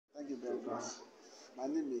you very much. My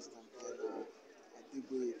name is Tamkela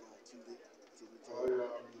Adegboyega Tunde Temitope.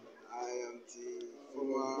 I am the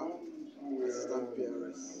former Assistant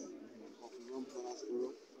PRS of Young Planners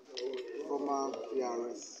Forum, former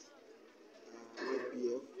PRS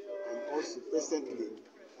UPF, and also presently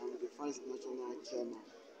I'm the Vice National Chairman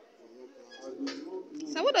for Young Planners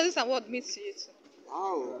Forum. So what does this award mean to you?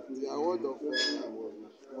 Wow, the award of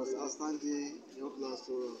most outstanding young planners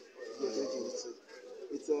forum year 2022.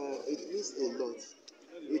 It means a lot.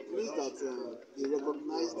 It means that they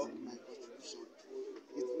recognized my contribution.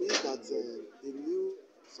 It means that they knew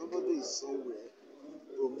somebody is somewhere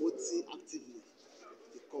promoting actively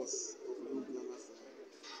the cause of young planners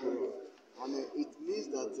forum, and it means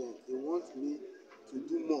that they want me to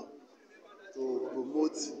do more to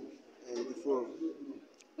promote the forum.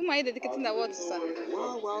 Whom are you dedicating the award to, sir?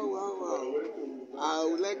 Wow. I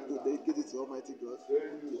would like to dedicate it to Almighty God,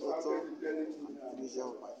 the author and finisher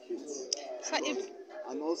of my faith. So if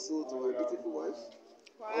And also to my beautiful wife,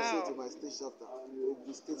 also to wow, my state chapter,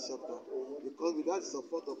 Ogun State chapter. Because without the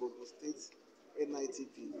support of Ogun State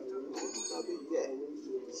NITP, I would have been there.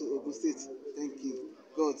 So Ogun State, thank you.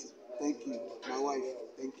 God, thank you. My wife,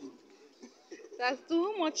 thank you. that's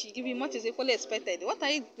too much you give you much is equally expected. What are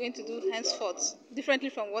you going to do henceforth differently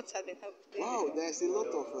from what has been happening? Wow, there's a lot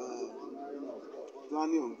of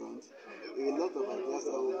planning on ground. A lot of ideas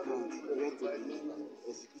are on ground yet to be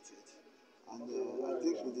executed. And I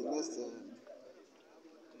think in the next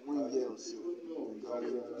 1 year or so,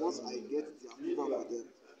 once I get the approval for them,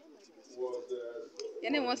 it will be executed.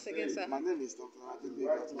 Your name once again, sir. My name is Dr.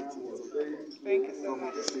 Adegboyega Thank you so from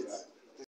much. the state.